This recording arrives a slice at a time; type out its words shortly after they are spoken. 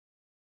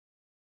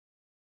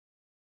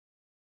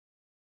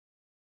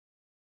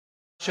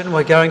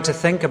We're going to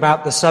think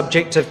about the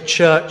subject of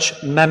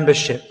church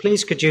membership.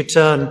 Please could you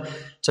turn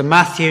to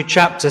Matthew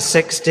chapter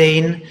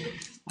 16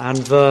 and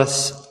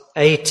verse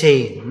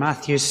 18.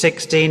 Matthew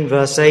 16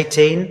 verse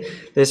 18.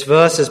 This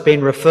verse has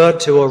been referred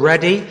to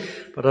already,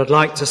 but I'd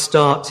like to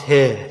start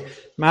here.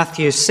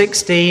 Matthew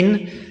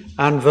 16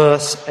 and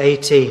verse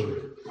 18.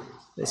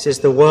 This is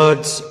the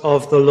words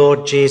of the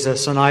Lord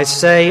Jesus. And I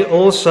say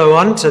also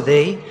unto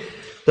thee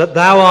that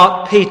thou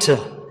art Peter,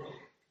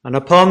 and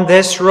upon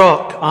this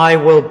rock I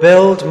will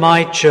build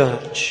my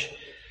church,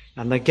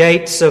 and the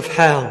gates of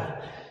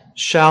hell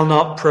shall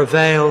not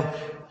prevail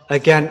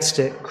against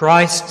it.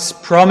 Christ's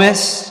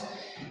promise,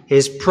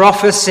 his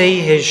prophecy,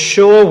 his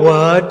sure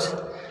word,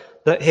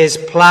 that his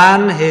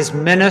plan, his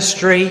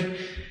ministry,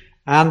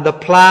 and the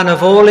plan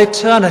of all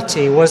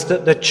eternity was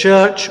that the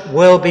church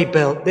will be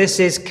built. This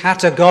is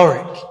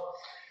categoric.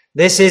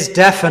 This is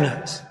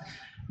definite.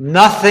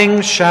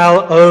 Nothing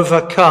shall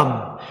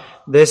overcome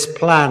this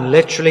plan.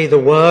 Literally the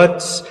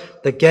words,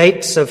 the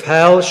gates of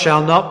hell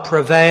shall not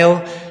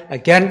prevail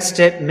against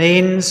it,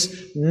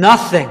 means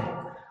nothing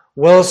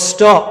will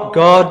stop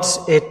God's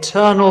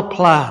eternal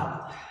plan.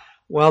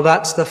 Well,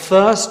 that's the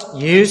first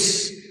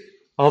use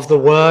of the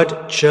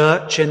word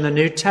church in the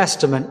New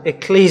Testament,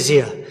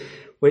 ecclesia,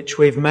 which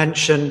we've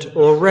mentioned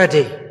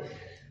already.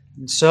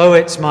 And so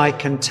it's my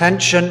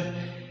contention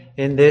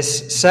in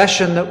this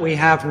session that we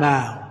have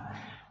now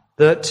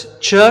that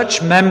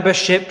church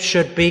membership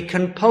should be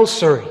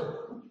compulsory.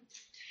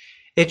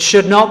 It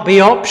should not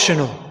be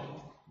optional.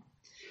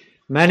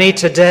 Many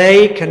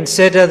today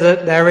consider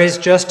that there is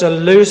just a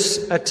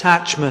loose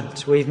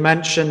attachment. We've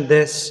mentioned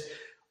this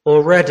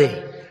already.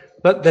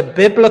 But the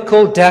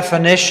biblical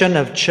definition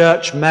of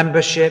church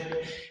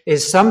membership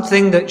is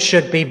something that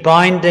should be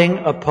binding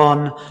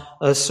upon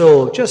us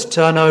all. Just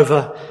turn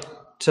over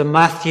to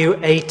Matthew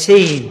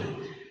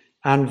 18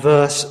 and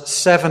verse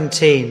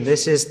 17.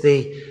 This is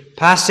the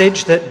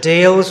passage that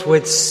deals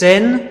with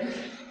sin.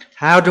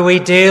 How do we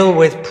deal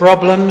with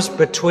problems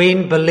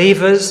between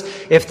believers?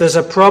 If there's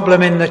a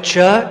problem in the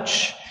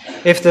church,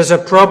 if there's a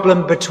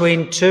problem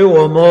between two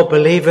or more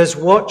believers,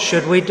 what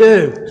should we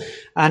do?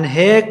 And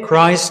here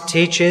Christ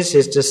teaches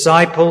his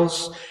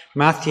disciples,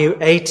 Matthew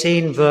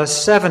 18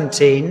 verse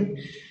 17,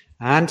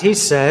 and he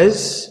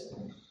says,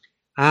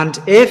 and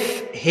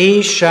if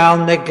he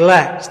shall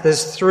neglect,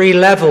 there's three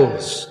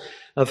levels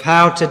of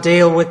how to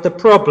deal with the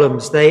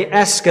problems. They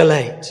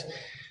escalate.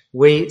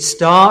 We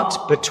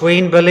start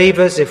between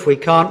believers. If we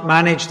can't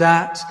manage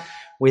that,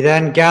 we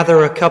then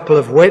gather a couple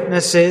of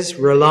witnesses,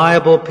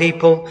 reliable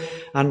people.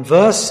 And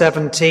verse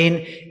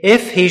 17,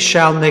 if he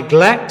shall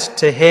neglect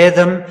to hear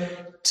them,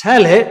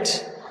 tell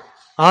it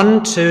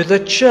unto the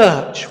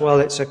church. Well,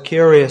 it's a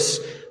curious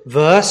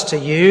verse to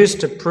use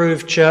to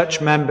prove church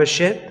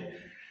membership,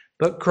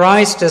 but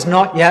Christ has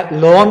not yet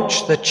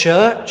launched the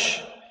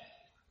church.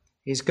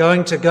 He's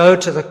going to go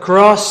to the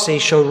cross. He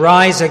shall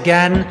rise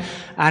again.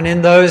 And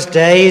in those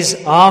days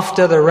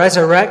after the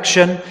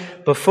resurrection,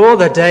 before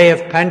the day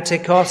of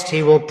Pentecost,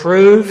 he will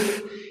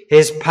prove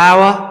his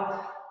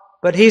power.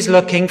 But he's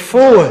looking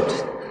forward.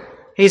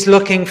 He's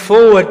looking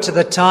forward to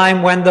the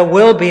time when there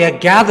will be a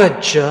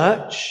gathered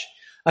church,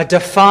 a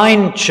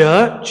defined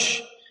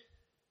church.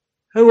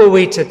 Who are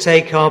we to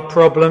take our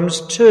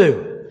problems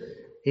to?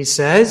 He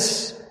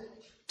says,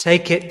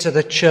 take it to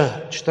the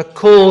church, the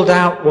called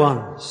out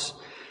ones.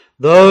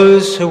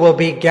 Those who will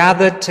be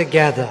gathered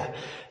together,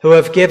 who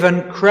have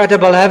given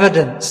credible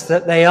evidence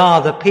that they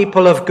are the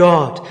people of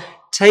God.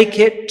 Take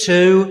it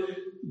to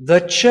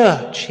the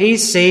church. He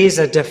sees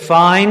a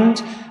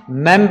defined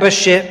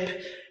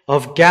membership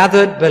of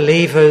gathered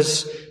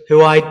believers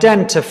who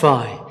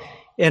identify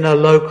in a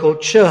local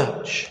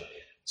church.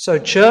 So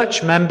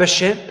church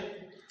membership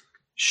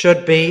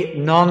should be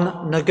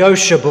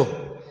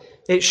non-negotiable.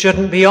 It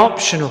shouldn't be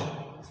optional.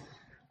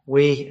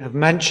 We have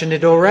mentioned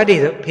it already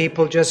that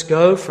people just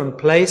go from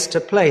place to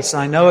place.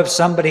 I know of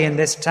somebody in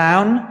this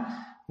town,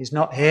 he's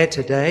not here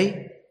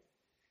today.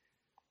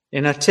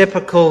 In a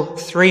typical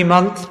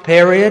 3-month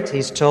period,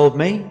 he's told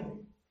me,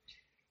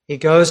 he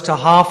goes to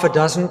half a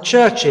dozen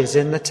churches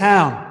in the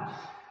town.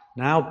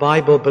 Now,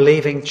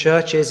 Bible-believing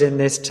churches in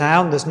this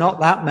town, there's not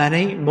that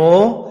many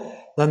more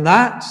than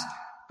that,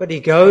 but he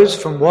goes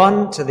from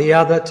one to the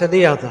other to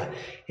the other.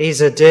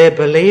 He's a dear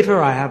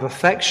believer. I have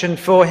affection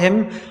for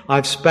him.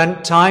 I've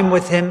spent time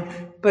with him,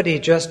 but he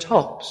just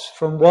hops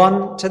from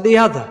one to the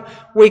other.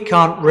 We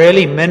can't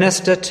really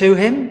minister to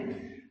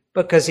him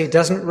because he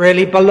doesn't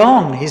really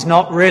belong. He's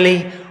not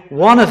really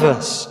one of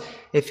us.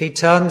 If he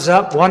turns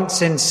up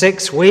once in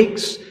 6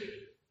 weeks,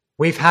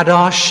 we've had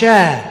our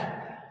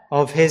share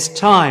of his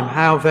time.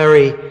 How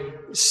very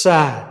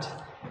sad.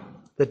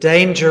 The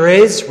danger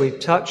is, we've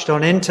touched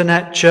on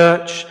internet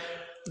church,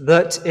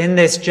 that in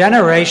this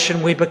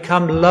generation we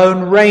become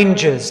lone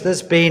rangers.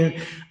 There's been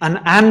an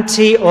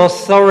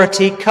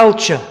anti-authority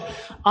culture.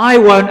 I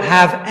won't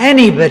have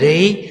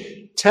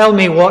anybody tell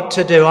me what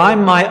to do.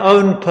 I'm my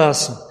own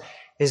person.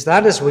 Is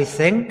that as we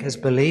think as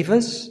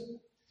believers?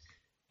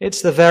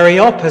 It's the very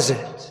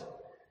opposite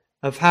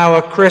of how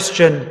a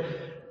Christian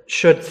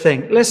should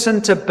think.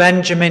 Listen to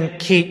Benjamin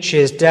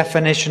Keach's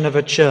definition of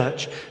a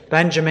church.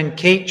 Benjamin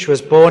Keach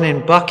was born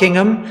in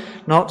Buckingham,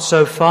 not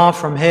so far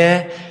from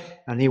here,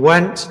 and he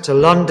went to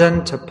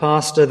London to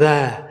pastor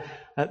there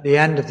at the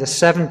end of the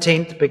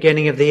 17th,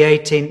 beginning of the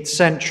 18th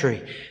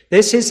century.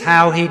 This is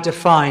how he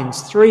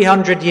defines,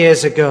 300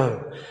 years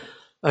ago,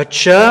 a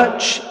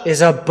church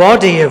is a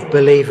body of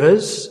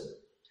believers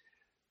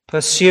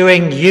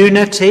pursuing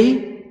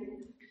unity,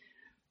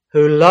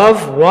 who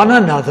love one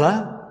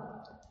another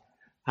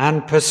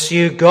and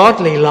pursue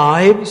godly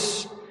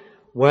lives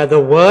where the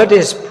word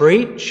is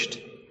preached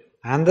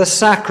and the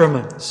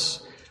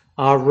sacraments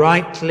are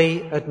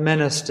rightly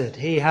administered.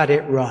 He had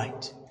it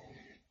right.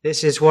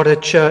 This is what a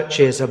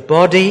church is, a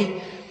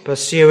body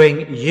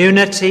pursuing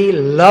unity,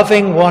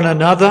 loving one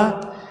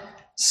another,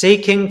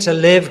 seeking to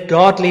live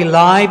godly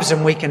lives,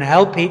 and we can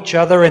help each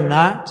other in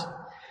that,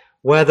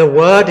 where the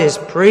word is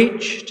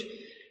preached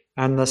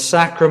and the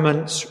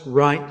sacraments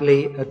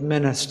rightly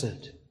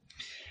administered.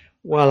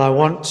 Well, I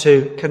want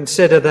to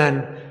consider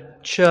then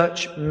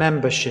church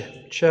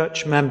membership.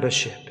 Church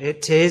membership.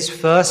 It is,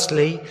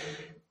 firstly,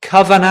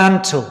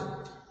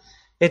 covenantal.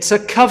 It's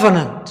a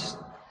covenant.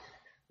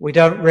 We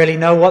don't really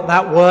know what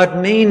that word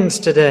means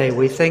today.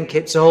 We think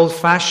it's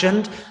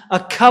old-fashioned. A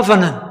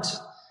covenant.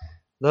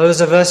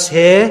 Those of us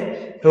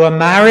here who are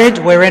married,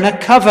 we're in a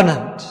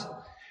covenant.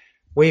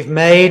 We've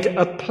made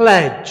a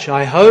pledge,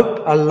 I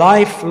hope, a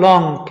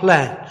lifelong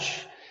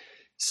pledge.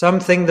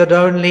 Something that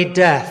only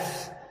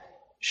death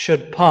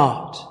should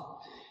part.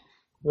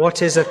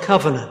 What is a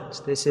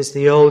covenant? This is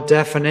the old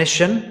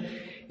definition.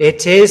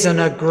 It is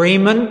an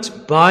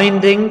agreement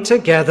binding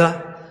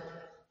together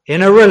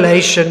in a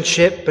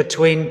relationship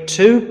between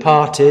two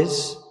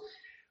parties,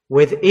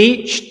 with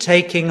each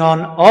taking on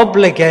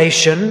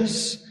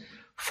obligations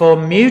for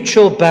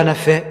mutual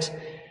benefit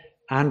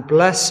and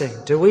blessing.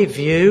 Do we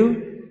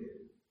view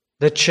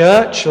the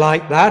church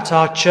like that?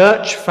 Our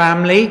church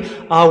family?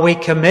 Are we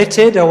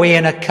committed? Are we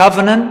in a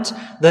covenant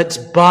that's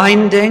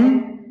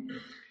binding,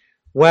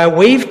 where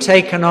we've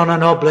taken on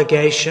an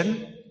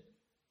obligation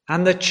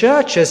and the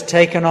church has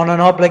taken on an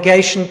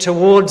obligation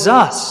towards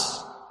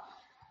us?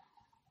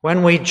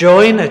 When we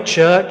join a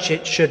church,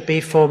 it should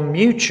be for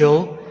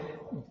mutual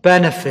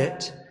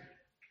benefit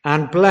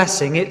and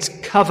blessing. It's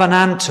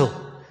covenantal.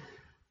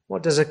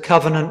 What does a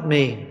covenant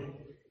mean?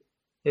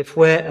 If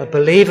we're a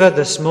believer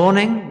this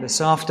morning,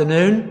 this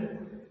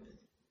afternoon,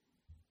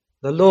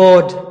 the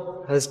Lord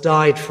has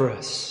died for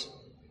us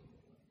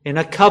in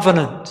a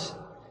covenant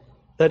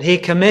that he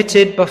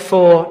committed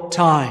before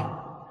time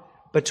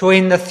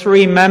between the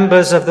three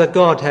members of the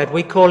Godhead.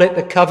 We call it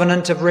the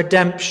covenant of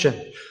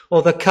redemption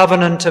or the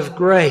covenant of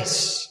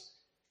grace.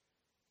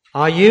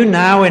 Are you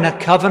now in a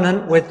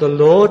covenant with the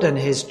Lord and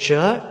his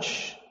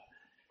church?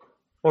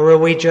 Or are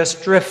we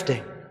just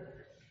drifting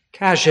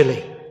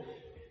casually?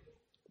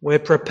 We're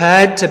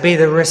prepared to be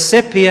the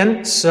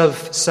recipients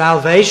of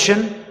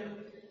salvation,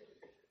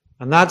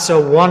 and that's a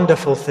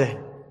wonderful thing.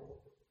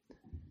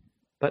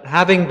 But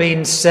having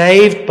been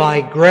saved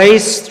by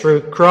grace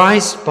through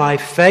Christ, by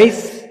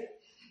faith,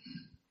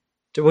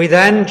 do we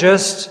then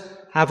just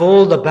have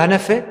all the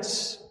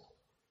benefits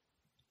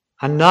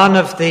and none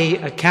of the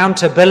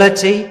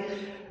accountability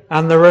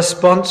and the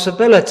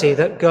responsibility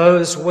that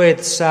goes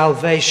with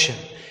salvation?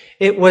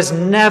 It was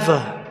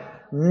never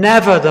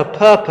the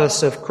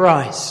purpose of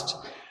Christ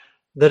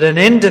that an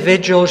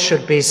individual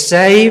should be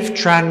saved,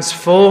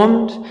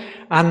 transformed,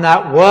 and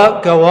that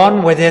work go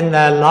on within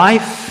their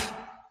life,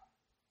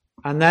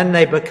 and then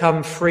they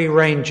become free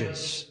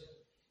rangers,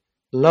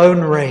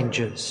 lone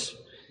rangers,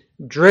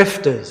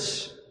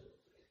 drifters,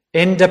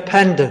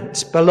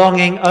 independents,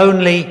 belonging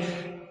only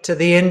to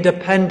the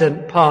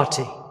independent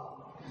party.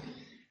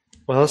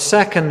 Well,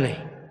 secondly,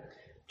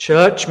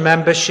 church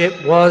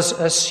membership was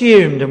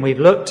assumed, and we've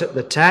looked at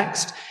the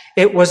text.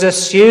 It was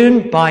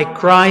assumed by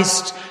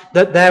Christ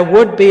that there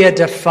would be a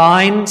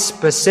defined,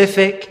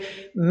 specific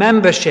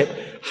membership.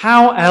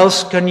 How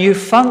else can you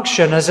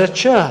function as a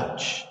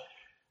church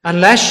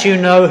unless you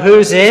know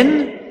who's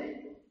in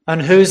and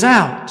who's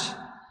out?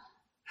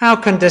 How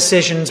can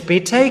decisions be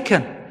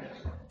taken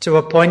to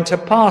appoint a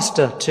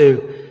pastor,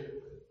 to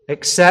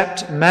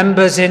accept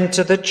members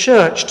into the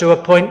church, to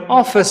appoint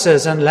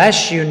officers,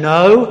 unless you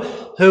know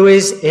who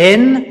is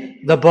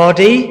in the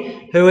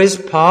body, who is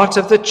part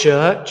of the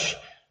church,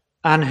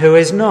 and who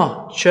is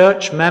not?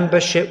 Church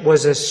membership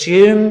was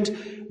assumed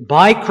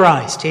by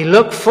Christ. He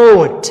looked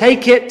forward,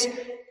 take it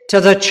to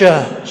the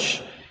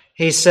church,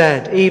 he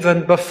said,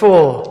 even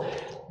before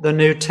the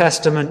New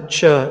Testament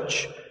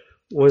church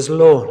was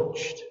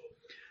launched.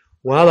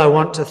 Well, I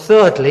want to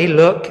thirdly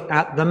look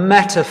at the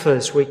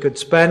metaphors. We could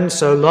spend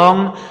so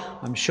long.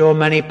 I'm sure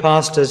many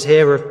pastors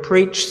here have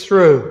preached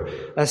through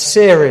a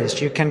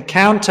series. You can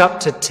count up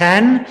to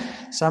 10.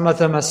 Some of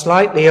them are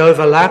slightly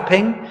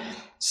overlapping.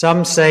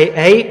 Some say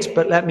 8,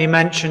 but let me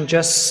mention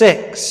just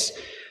 6.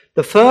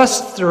 The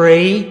first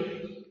 3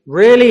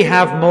 really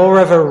have more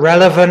of a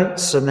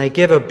relevance, and they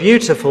give a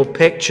beautiful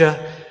picture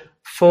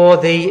for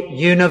the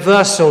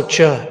universal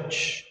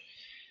church.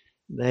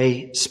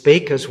 They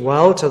speak as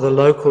well to the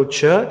local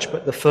church,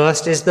 but the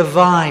first is the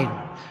vine.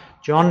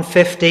 John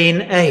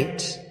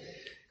 15:8.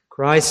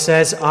 Christ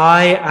says,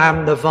 I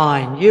am the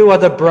vine, you are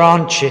the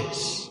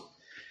branches.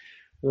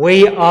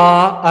 We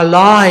are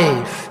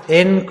alive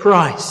in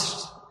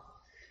Christ.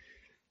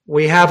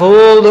 We have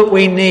all that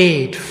we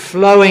need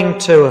flowing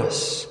to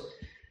us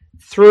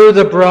through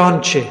the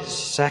branches.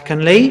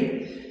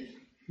 Secondly,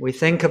 we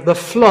think of the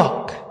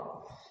flock.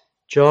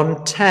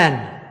 John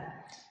 10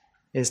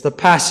 is the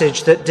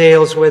passage that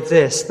deals with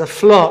this. The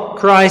flock,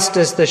 Christ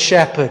as the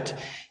shepherd.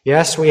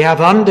 Yes, we have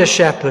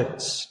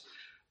under-shepherds,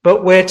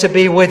 but we're to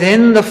be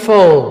within the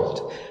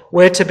fold.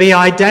 We're to be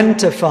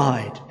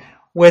identified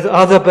with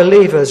other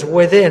believers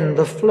within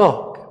the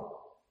flock.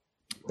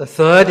 The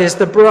third is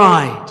the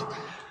bride.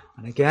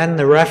 And again,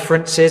 the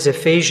reference is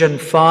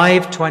Ephesians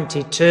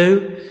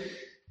 5:22.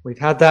 We've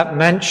had that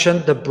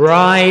mentioned, the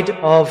bride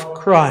of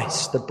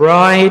Christ, the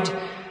bride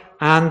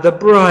and the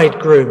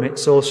bridegroom.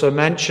 It's also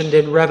mentioned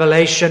in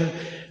Revelation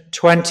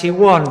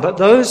 21. But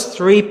those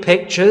three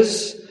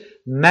pictures,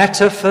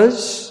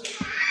 metaphors,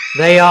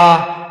 they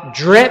are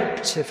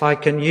dripped, if I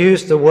can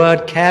use the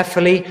word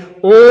carefully,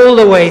 all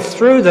the way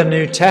through the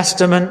New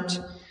Testament.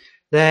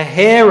 They're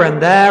here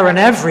and there and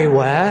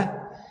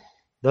everywhere.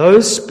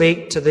 Those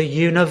speak to the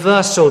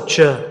universal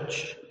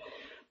church.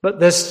 But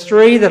there's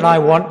three that I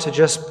want to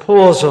just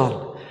pause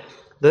on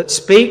that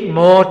speak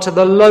more to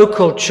the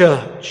local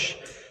church.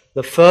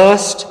 The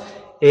first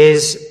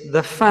is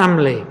the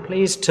family.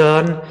 Please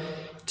turn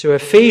to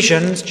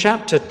Ephesians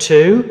chapter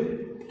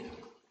 2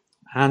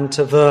 and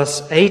to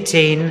verse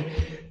 18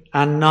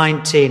 and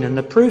 19. And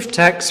the proof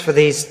text for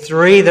these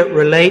three that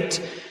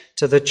relate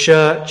to the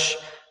church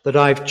that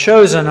I've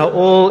chosen are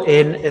all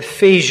in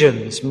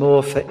Ephesians,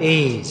 more for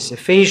ease.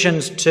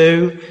 Ephesians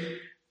 2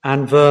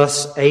 and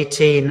verse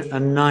 18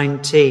 and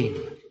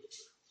 19.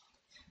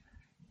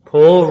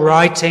 Paul,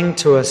 writing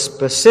to a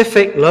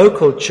specific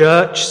local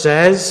church,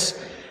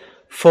 says,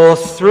 For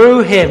through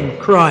him,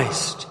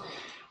 Christ,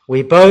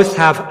 we both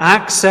have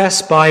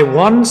access by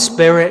one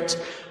Spirit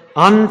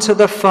unto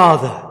the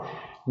Father.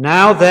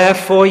 Now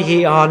therefore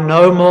ye are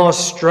no more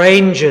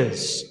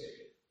strangers,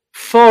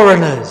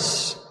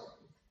 foreigners.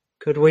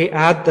 Could we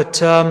add the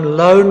term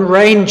lone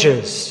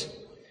rangers?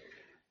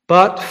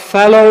 But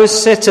fellow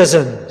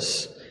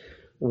citizens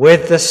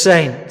with the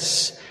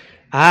saints,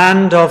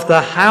 and of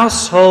the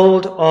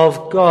household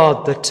of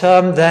God. The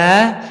term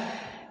there,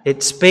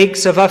 it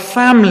speaks of a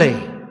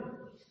family.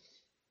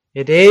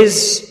 It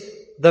is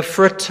the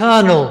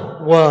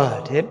fraternal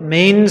word. It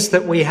means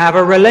that we have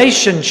a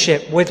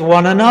relationship with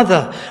one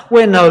another.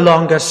 We're no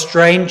longer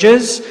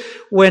strangers.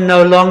 We're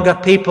no longer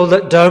people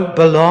that don't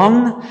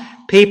belong,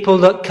 people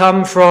that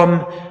come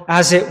from,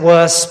 as it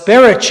were,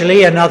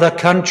 spiritually another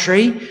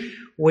country.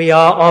 We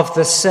are of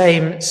the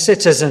same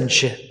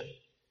citizenship.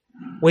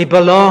 We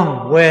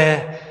belong.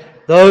 We're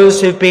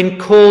those who've been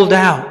called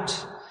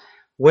out.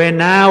 We're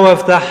now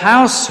of the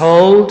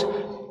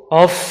household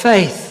of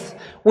faith.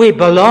 We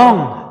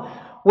belong.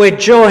 We're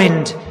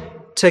joined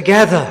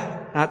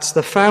together. That's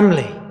the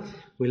family.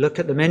 We look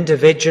at them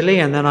individually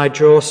and then I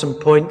draw some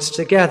points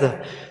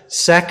together.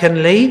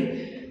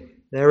 Secondly,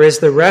 there is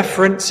the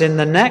reference in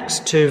the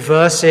next two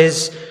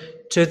verses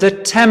to the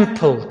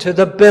temple, to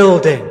the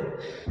building.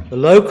 The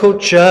local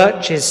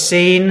church is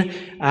seen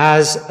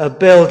as a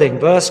building.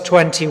 Verse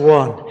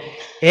 21,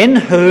 in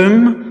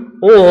whom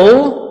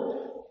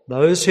all,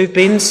 those who've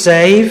been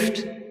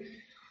saved,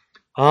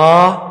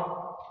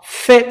 are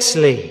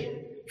fitly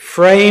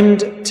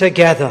framed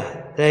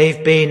together.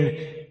 They've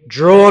been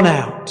drawn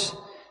out.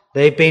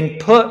 They've been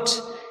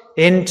put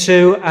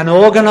into an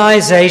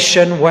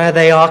organization where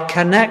they are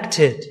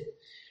connected.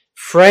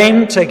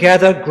 Framed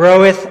together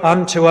groweth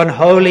unto an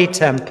holy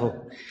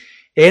temple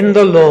in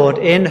the Lord,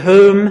 in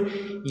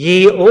whom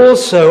ye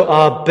also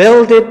are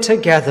builded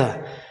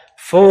together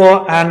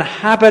for an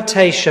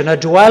habitation, a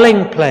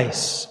dwelling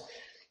place,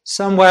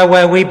 somewhere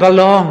where we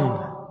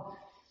belong,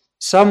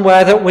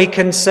 somewhere that we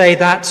can say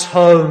that's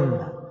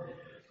home.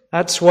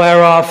 That's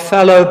where our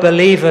fellow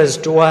believers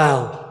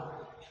dwell.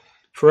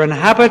 For an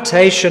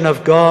habitation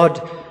of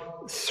God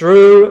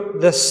through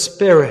the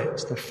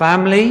Spirit, the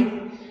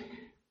family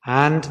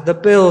and the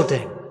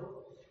building.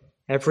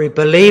 Every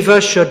believer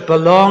should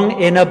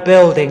belong in a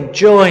building,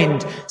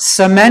 joined,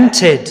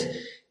 cemented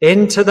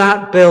into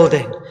that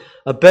building,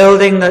 a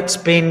building that's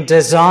been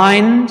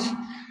designed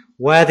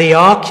where the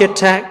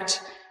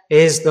architect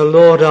is the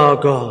Lord our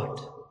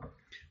God.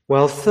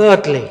 Well,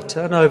 thirdly,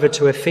 turn over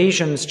to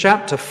Ephesians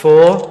chapter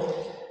 4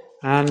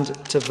 and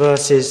to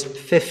verses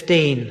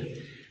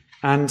 15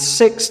 and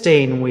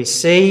 16. We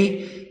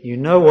see, you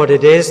know what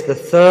it is, the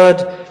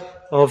third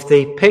of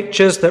the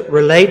pictures that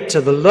relate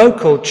to the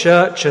local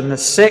church and the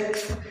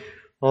sixth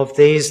of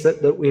these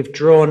that we've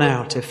drawn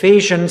out.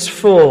 Ephesians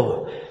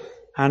 4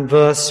 and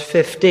verse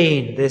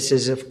 15. This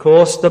is, of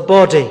course, the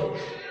body.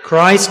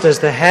 Christ as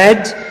the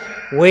head,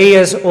 we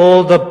as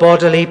all the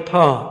bodily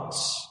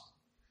parts.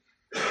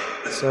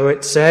 So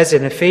it says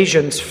in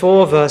Ephesians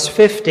 4 verse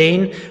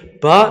 15,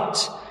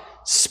 but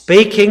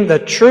speaking the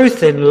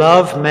truth in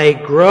love, may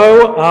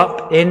grow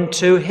up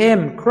into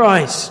him,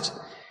 Christ,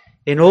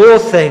 in all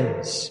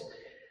things,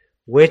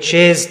 which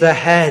is the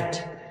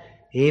head,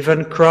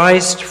 even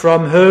Christ,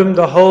 from whom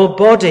the whole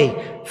body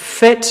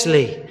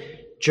fitly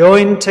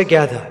joined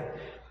together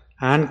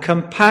and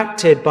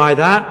compacted by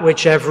that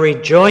which every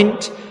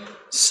joint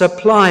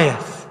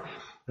supplieth,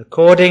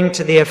 according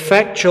to the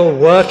effectual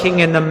working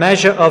in the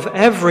measure of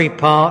every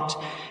part,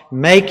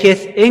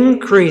 maketh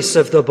increase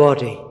of the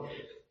body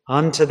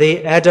unto the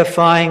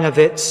edifying of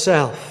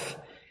itself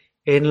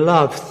in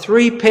love.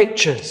 3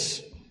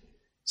 pictures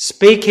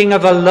speaking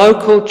of a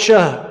local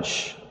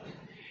church.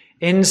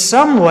 In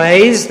some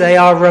ways they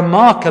are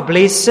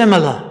remarkably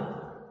similar.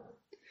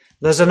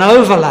 There's an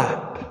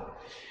overlap.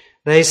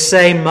 They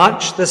say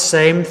much the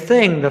same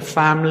thing. The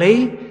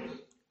family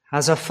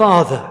has a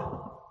father.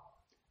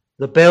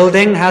 The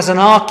building has an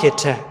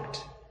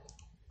architect.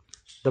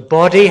 The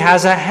body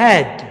has a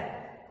head.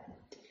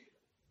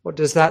 What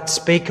does that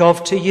speak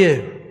of to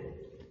you?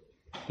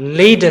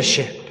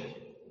 Leadership.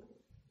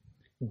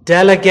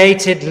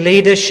 Delegated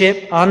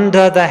leadership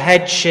under the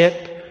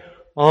headship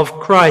of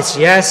Christ.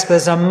 Yes,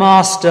 there's a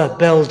master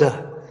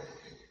builder,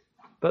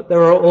 but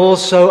there are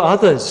also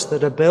others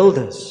that are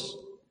builders.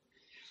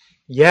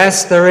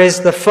 Yes, there is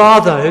the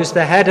father who's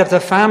the head of the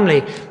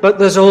family, but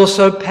there's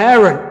also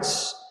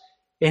parents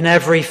in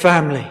every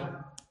family.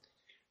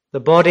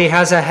 The body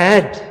has a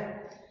head.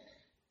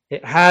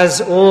 It has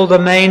all the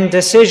main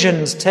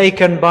decisions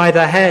taken by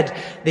the head.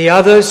 The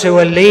others who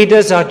are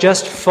leaders are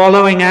just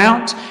following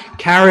out,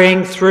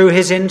 carrying through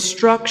his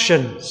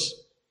instructions.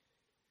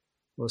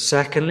 Well,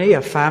 secondly,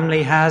 a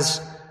family has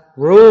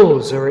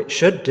rules, or it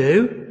should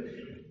do,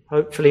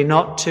 hopefully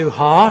not too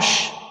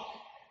harsh.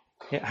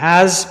 It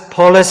has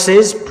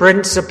policies,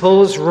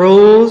 principles,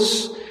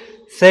 rules,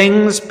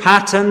 things,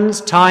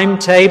 patterns,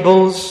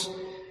 timetables,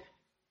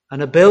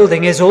 and a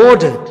building is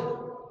ordered.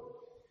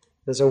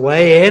 There's a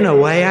way in, a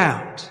way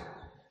out.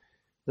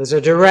 There's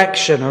a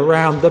direction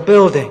around the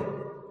building.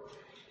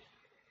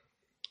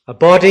 A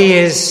body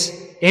is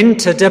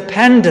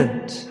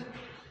interdependent.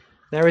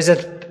 There is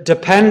a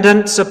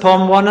dependence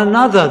upon one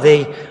another.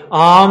 The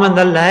arm and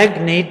the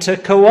leg need to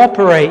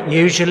cooperate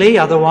usually,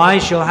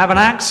 otherwise you'll have an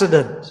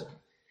accident.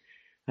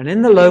 And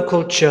in the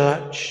local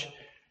church,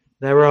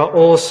 there are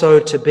also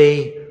to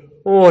be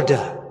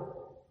order,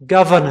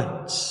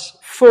 governance,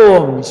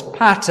 forms,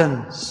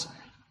 patterns,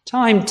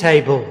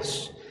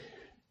 timetables,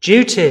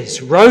 duties,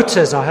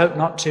 rotas. I hope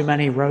not too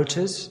many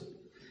rotas.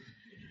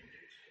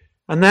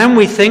 And then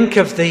we think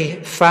of the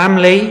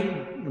family,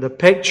 the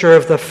picture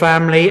of the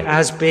family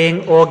as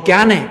being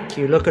organic.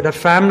 You look at a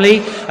family,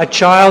 a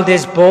child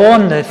is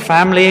born, the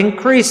family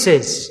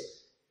increases.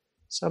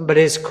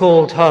 Somebody's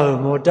called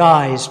home or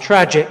dies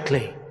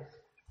tragically.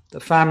 The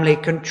family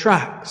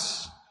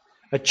contracts.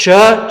 A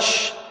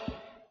church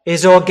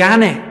is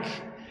organic.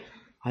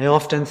 I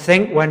often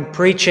think when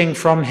preaching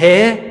from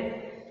here,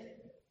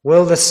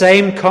 will the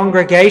same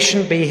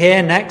congregation be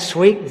here next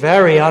week?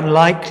 Very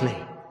unlikely.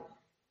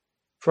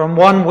 From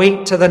one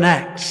week to the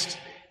next,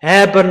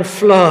 ebb and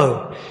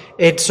flow,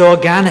 it's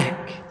organic.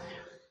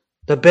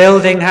 The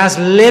building has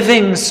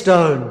living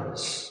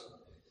stones.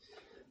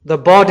 The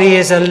body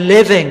is a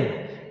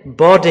living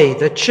body.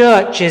 The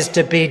church is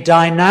to be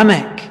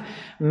dynamic,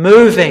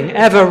 moving,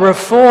 ever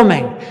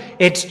reforming.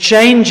 It's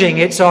changing,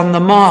 it's on the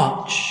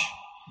march.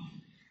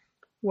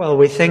 Well,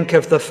 we think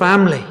of the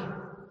family.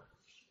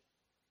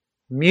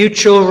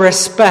 Mutual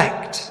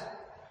respect.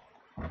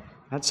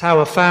 That's how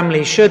a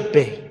family should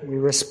be. We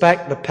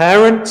respect the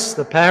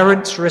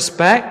parents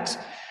respect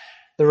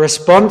the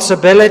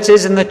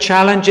responsibilities and the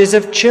challenges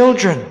of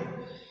children.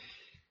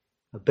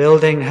 A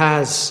building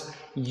has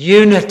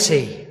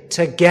unity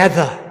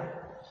together.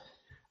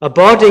 A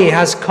body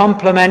has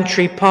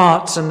complementary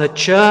parts, and the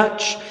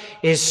church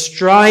is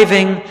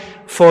striving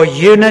for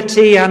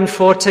unity and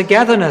for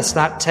togetherness.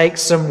 That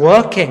takes some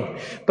working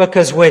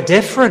because we're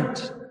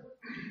different.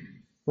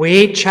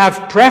 We each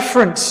have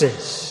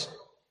preferences.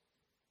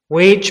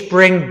 We each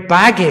bring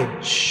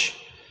baggage.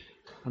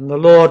 And the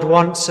Lord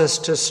wants us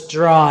to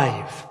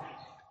strive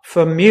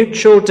for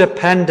mutual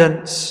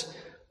dependence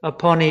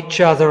upon each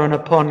other and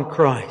upon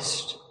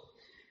Christ.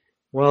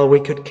 Well, we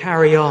could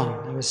carry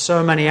on. There are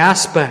so many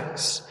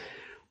aspects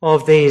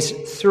of these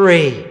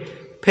 3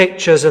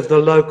 pictures of the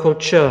local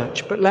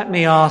church. But let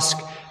me ask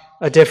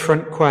a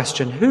different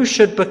question. Who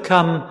should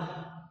become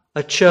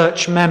a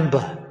church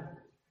member?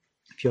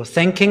 If you're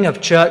thinking of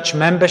church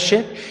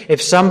membership,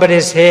 if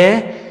somebody's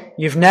here,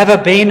 you've never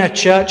been a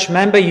church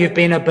member, you've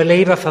been a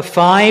believer for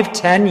 5,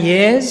 10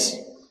 years,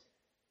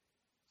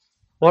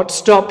 what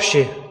stops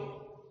you?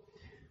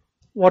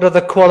 What are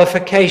the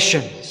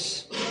qualifications?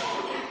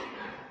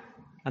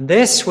 And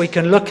this we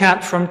can look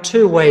at from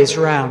 2 ways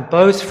round,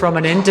 both from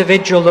an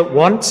individual that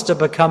wants to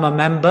become a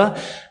member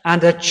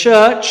and a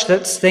church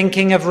that's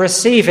thinking of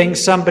receiving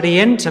somebody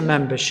into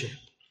membership.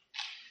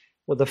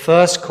 Well, the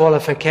first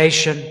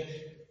qualification,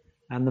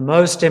 and the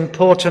most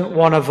important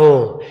one of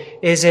all,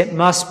 is it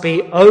must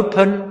be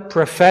open,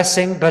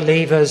 professing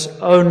believers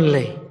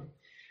only.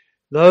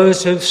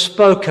 those who've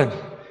spoken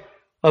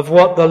of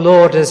what the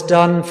Lord has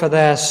done for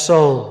their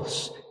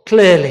souls,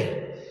 clearly,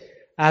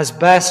 as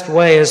best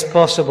way as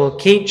possible.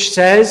 Keach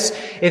says,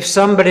 if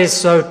somebody's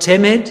so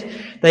timid,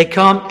 they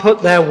can't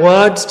put their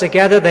words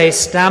together, they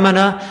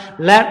stammer,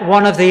 let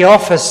one of the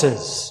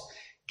officers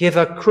give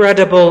a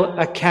credible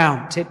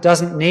account. It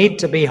doesn't need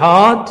to be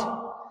hard,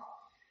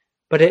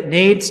 but it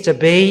needs to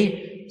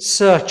be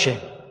searching.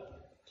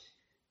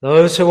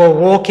 Those who are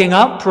walking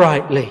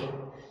uprightly,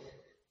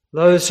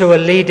 those who are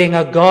leading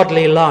a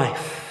godly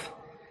life,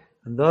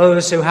 and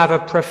those who have a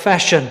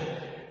profession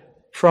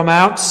from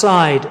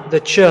outside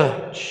the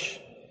church.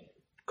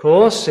 Of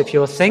course, if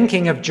you're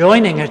thinking of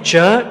joining a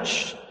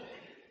church,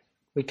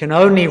 we can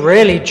only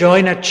really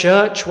join a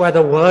church where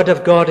the Word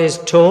of God is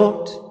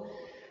taught.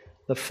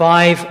 The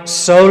 5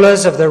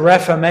 solas of the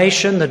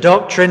Reformation, the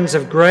doctrines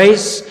of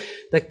grace,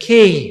 the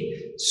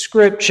key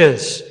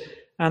scriptures,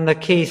 and the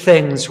key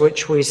things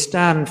which we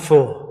stand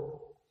for.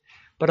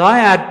 But I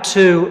add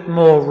 2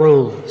 more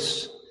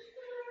rules,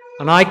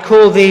 and I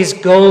call these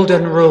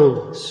golden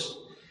rules.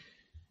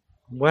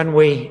 When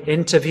we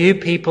interview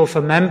people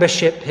for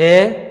membership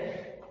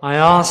here, I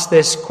ask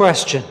this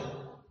question.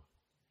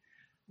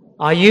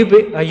 Are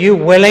you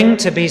willing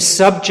to be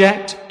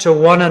subject to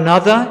one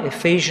another?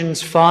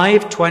 Ephesians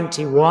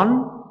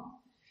 5:21.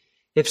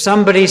 If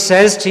somebody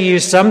says to you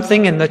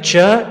something in the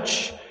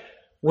church,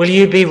 will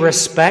you be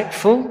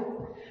respectful?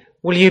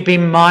 Will you be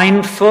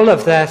mindful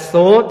of their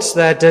thoughts,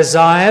 their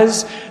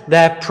desires,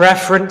 their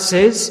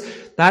preferences?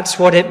 That's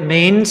what it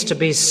means to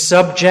be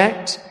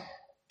subject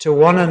to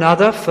one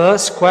another.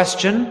 First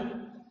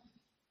question.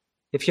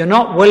 If you're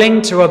not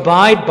willing to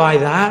abide by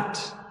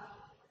that,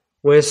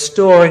 we're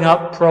storing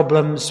up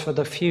problems for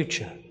the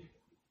future.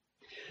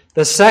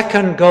 The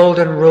second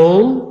golden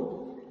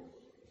rule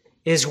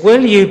is,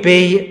 will you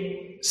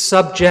be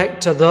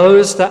subject to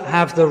those that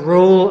have the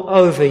rule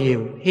over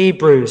you?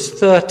 Hebrews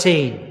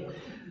 13,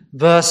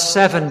 verse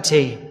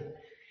 17.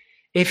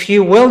 If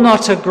you will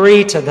not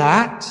agree to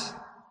that,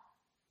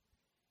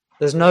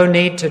 there's no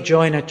need to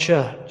join a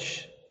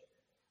church,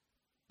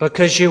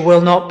 because you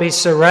will not be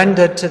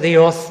surrendered to the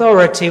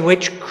authority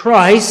which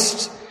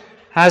Christ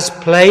has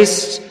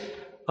placed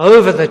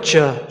over the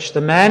church.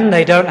 The men,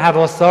 they don't have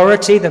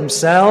authority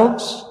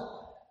themselves,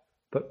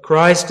 but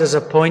Christ has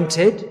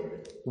appointed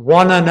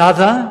one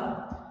another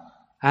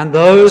and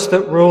those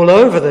that rule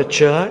over the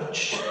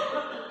church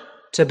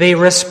to be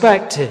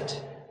respected.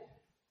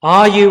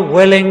 Are you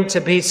willing to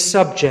be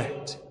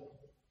subject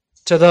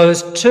to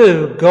those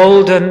 2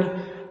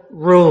 golden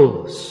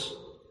rules?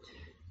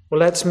 Well,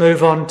 let's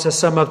move on to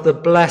some of the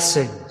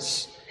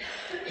blessings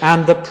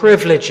and the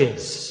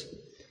privileges.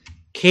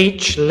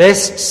 Keach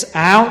lists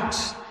out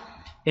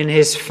in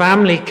his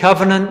family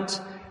covenant,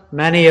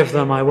 many of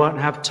them, I won't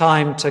have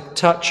time to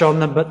touch on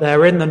them, but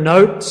they're in the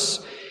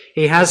notes.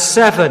 He has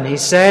 7. He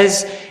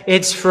says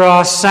it's for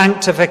our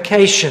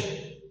sanctification.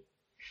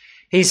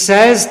 He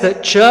says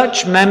that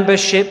church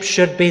membership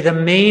should be the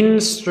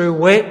means through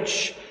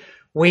which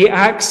we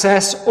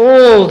access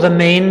all the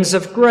means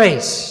of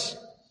grace.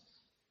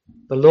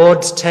 The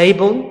Lord's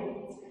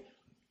table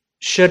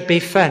should be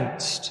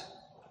fenced,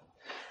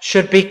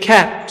 should be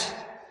kept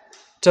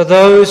to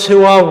those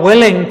who are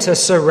willing to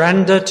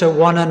surrender to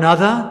one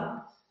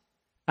another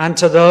and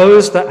to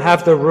those that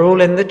have the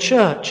rule in the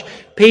church.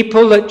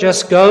 People that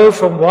just go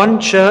from one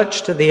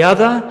church to the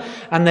other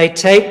and they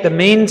take the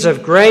means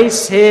of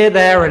grace here,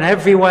 there, and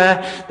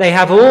everywhere. They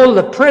have all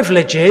the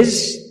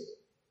privileges,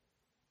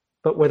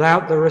 but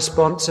without the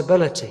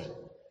responsibility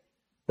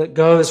that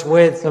goes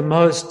with the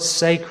most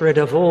sacred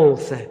of all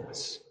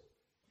things.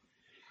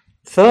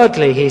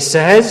 Thirdly, he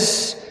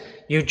says,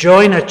 you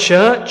join a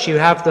church, you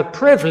have the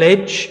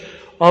privilege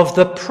of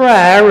the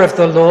prayer of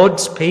the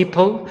Lord's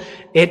people,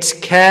 its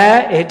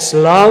care, its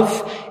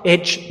love,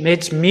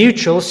 its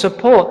mutual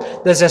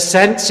support. There's a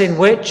sense in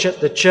which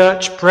at the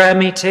church prayer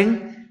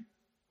meeting,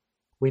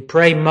 we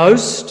pray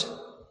most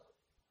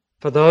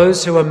for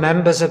those who are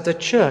members of the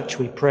church.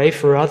 We pray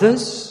for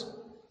others.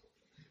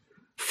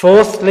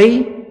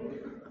 Fourthly,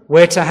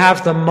 we're to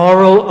have the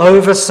moral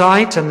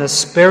oversight and the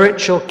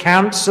spiritual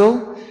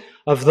counsel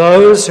of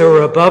those who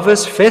are above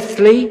us.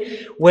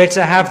 Fifthly, we're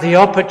to have the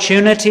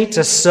opportunity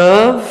to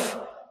serve.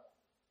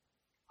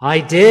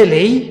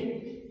 Ideally,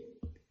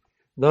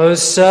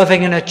 those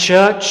serving in a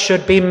church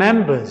should be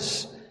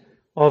members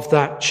of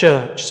that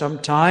church.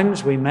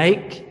 Sometimes we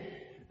make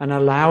an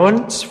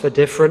allowance for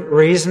different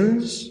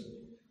reasons.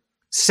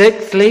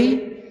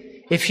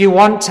 Sixthly, if you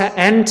want to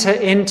enter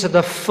into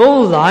the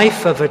full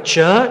life of a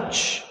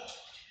church,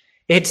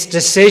 its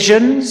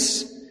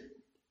decisions,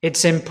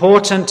 its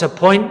important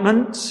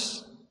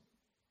appointments,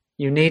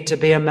 you need to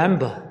be a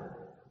member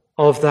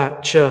of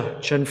that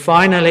church. And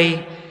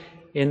finally,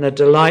 in the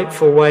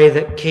delightful way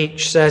that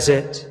Keach says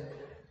it,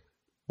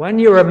 when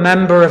you're a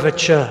member of a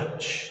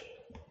church,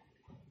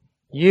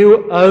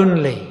 you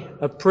only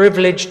are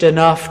privileged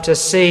enough to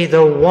see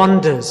the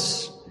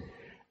wonders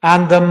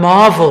and the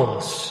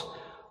marvels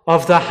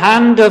of the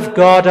hand of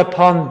God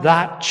upon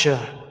that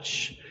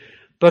church.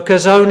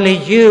 because only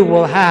you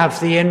will have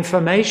the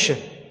information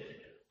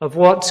of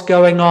what's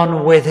going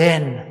on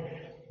within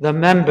the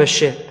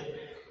membership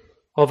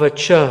of a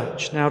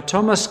church. Now,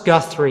 Thomas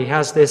Guthrie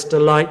has this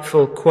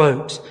delightful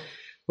quote,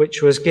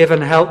 which was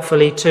given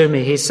helpfully to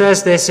me. He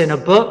says this in a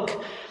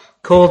book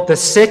called The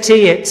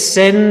City, Its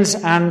Sins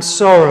and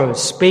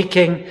Sorrows,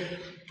 speaking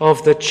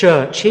of the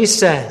church. He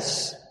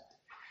says,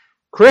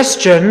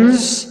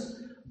 Christians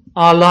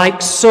are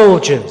like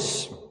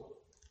soldiers.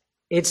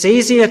 It's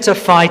easier to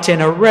fight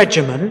in a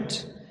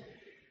regiment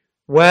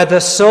where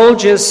the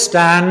soldiers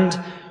stand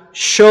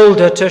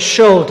shoulder to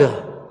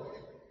shoulder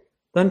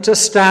than to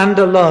stand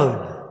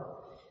alone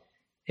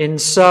in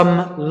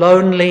some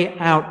lonely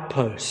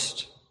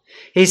outpost.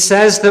 He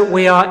says that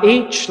we are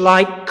each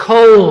like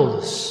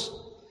coals.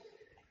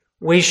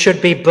 We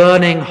should be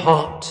burning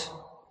hot,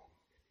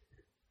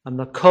 and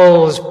the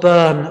coals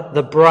burn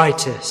the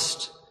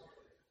brightest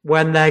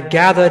when they're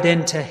gathered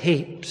into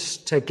heaps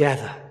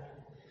together.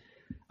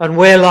 And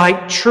we're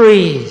like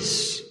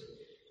trees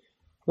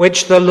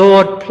which the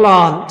Lord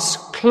plants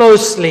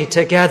closely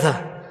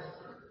together,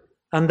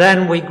 and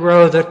then we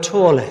grow the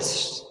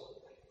tallest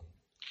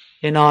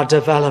in our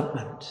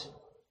development.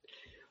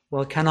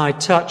 Well, can I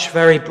touch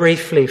very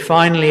briefly,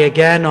 finally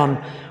again, on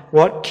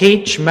what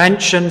Keach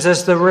mentions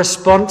as the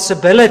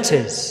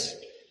responsibilities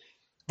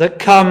that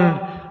come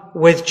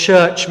with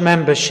church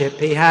membership.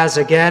 He has,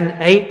 again,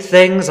 8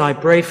 things. I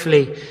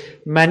briefly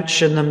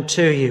mention them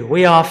to you.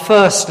 We are,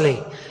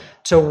 firstly,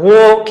 to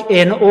walk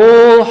in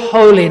all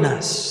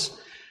holiness,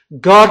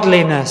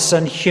 godliness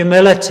and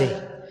humility,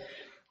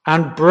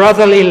 and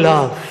brotherly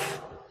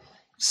love.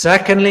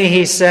 Secondly,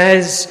 he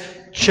says,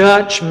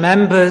 church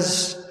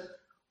members,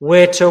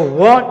 we're to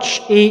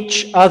watch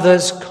each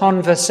other's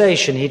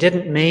conversation. He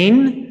didn't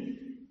mean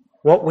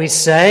what we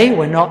say.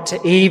 We're not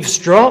to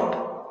eavesdrop.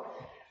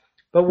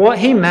 But what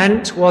he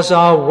meant was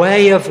our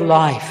way of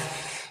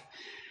life.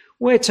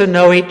 We're to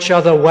know each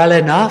other well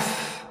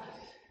enough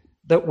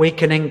that we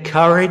can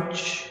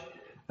encourage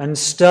and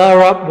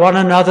stir up one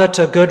another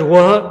to good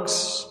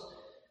works.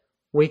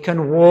 We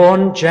can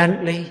warn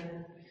gently.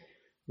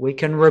 We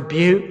can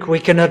rebuke. We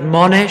can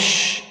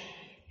admonish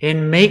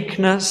in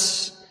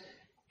meekness,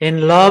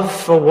 in love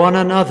for one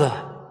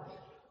another,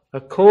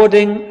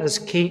 according, as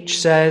Keach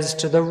says,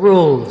 to the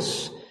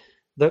rules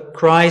that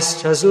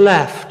Christ has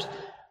left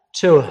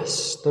to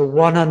us, the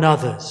one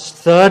another's.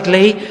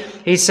 Thirdly,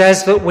 he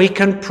says that we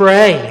can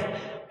pray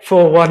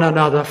for one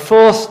another.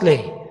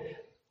 Fourthly,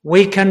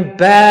 we can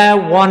bear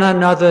one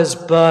another's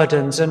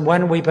burdens. And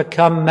when we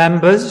become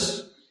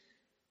members,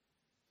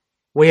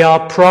 we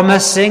are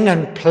promising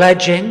and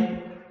pledging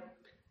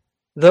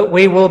that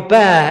we will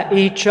bear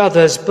each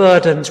other's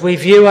burdens. We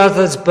view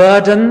others'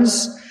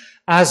 burdens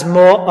as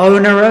more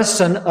onerous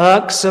and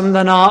irksome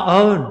than our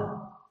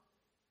own.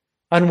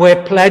 And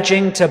we're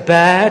pledging to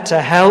bear, to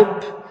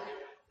help,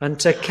 and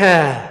to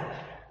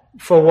care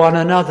for one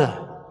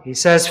another. He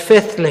says,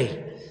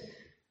 fifthly,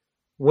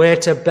 we're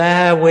to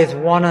bear with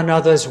one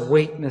another's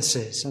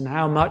weaknesses, and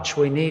how much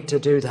we need to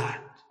do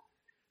that.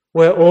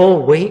 We're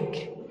all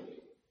weak.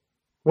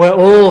 We're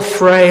all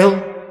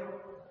frail.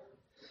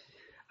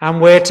 And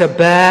we're to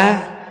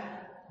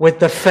bear with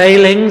the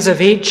failings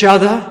of each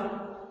other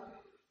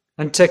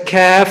and to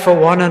care for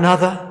one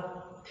another.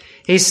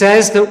 He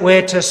says that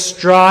we're to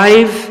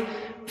strive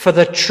for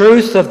the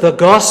truth of the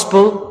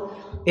gospel,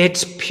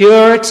 its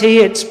purity,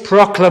 its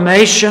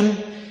proclamation,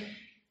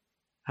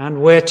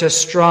 and we're to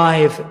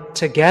strive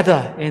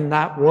together in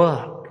that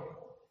work.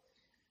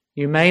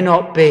 You may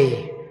not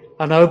be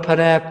an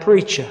open-air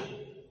preacher,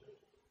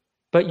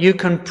 but you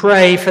can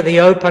pray for the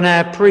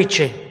open-air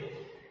preaching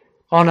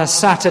on a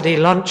Saturday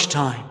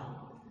lunchtime,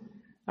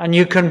 and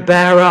you can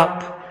bear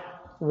up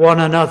one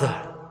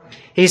another.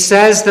 He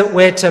says that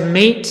we're to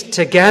meet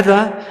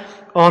together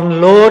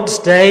on Lord's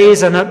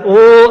days and at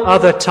all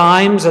other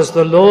times as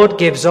the Lord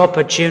gives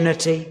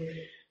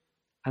opportunity.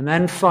 And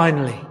then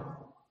finally,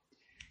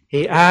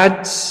 he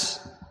adds,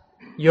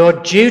 your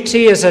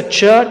duty as a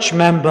church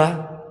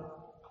member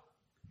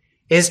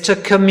is to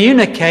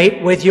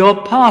communicate with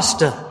your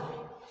pastor.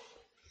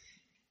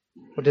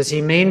 What does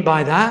he mean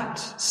by that?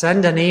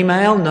 Send an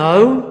email?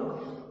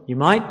 No, you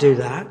might do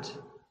that.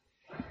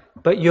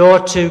 But you're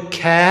to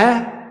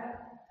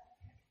care,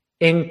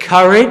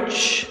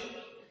 encourage,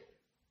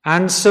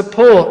 and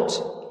support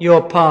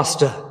your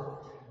pastor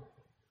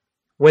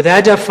with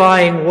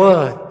edifying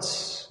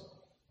words,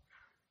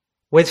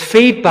 with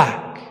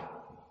feedback.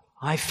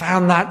 I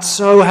found that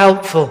so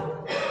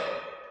helpful.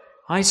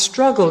 I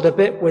struggled a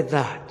bit with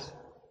that.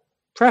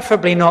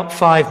 Preferably not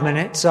 5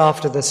 minutes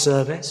after the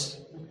service.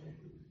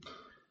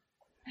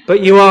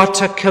 But you are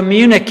to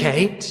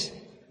communicate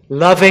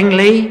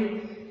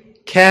lovingly,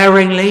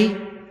 caringly,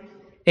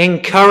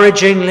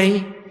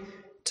 encouragingly,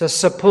 to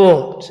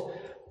support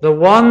the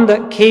one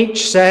that Keach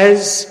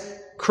says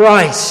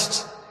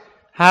Christ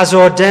has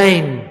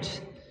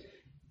ordained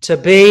to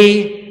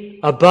be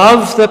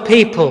above the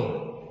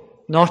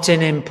people, not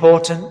in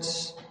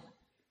importance,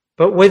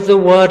 but with the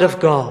Word of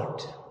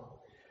God.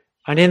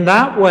 And in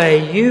that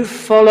way, you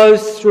follow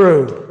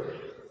through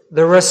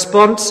the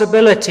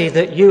responsibility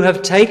that you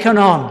have taken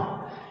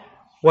on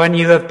when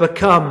you have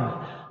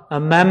become a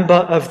member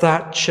of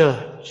that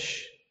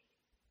church.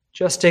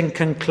 Just in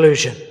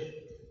conclusion,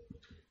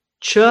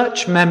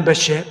 church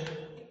membership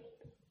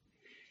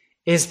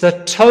is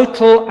the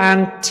total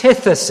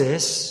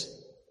antithesis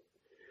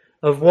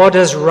of what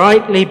has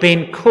rightly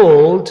been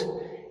called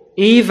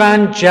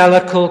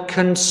evangelical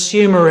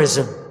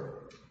consumerism.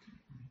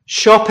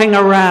 Shopping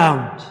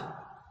around,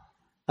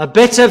 a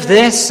bit of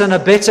this and a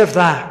bit of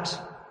that,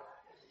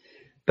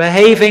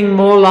 behaving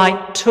more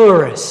like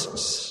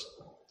tourists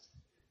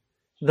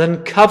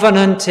than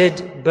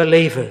covenanted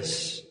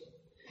believers.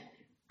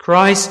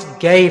 Christ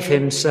gave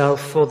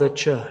himself for the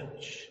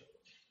church.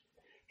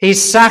 He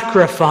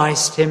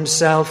sacrificed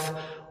himself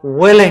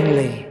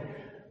willingly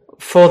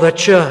for the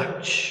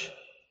church.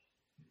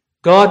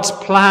 God's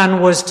plan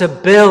was to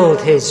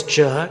build his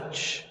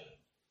church.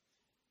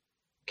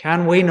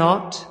 Can we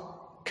not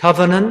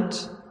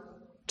covenant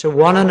to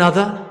one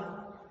another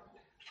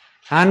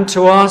and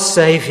to our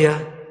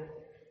Saviour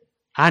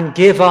and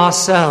give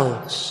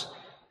ourselves,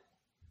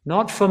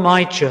 not for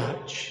my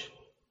church,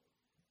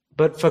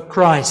 but for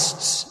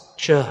Christ's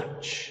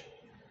church?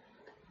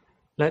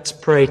 Let's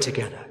pray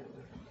together.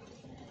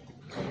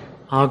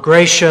 Our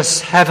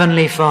gracious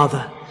Heavenly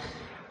Father,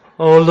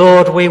 O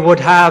Lord, we would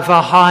have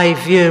a high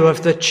view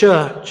of the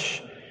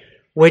church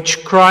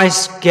which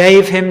Christ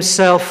gave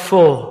himself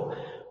for,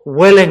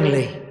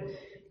 willingly,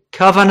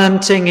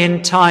 covenanting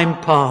in time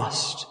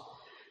past,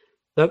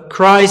 that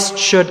Christ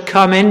should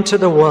come into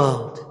the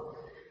world,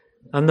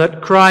 and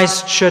that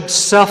Christ should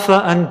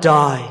suffer and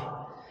die,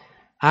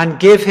 and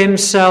give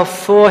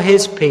himself for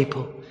his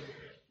people,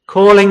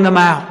 calling them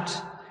out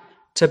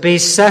to be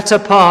set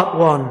apart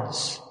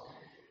ones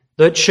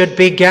that should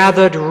be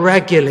gathered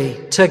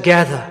regularly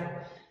together.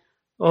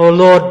 O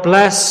Lord,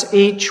 bless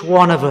each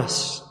one of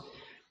us,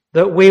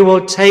 that we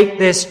will take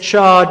this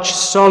charge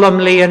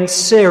solemnly and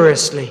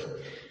seriously,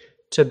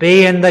 to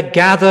be in the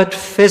gathered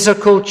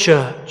physical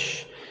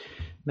church.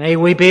 May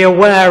we be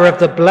aware of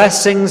the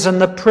blessings and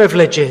the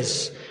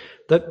privileges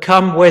that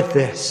come with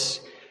this,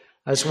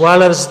 as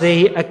well as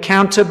the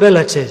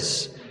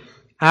accountabilities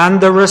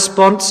and the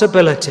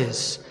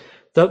responsibilities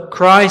that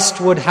Christ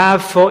would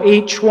have for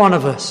each one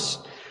of us,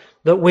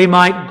 that we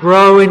might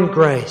grow in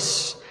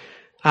grace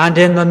and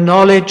in the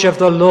knowledge of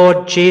the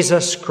Lord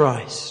Jesus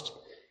Christ.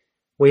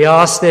 We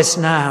ask this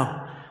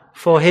now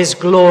for his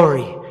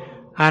glory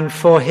and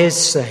for his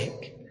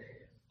sake.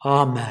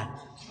 Amen.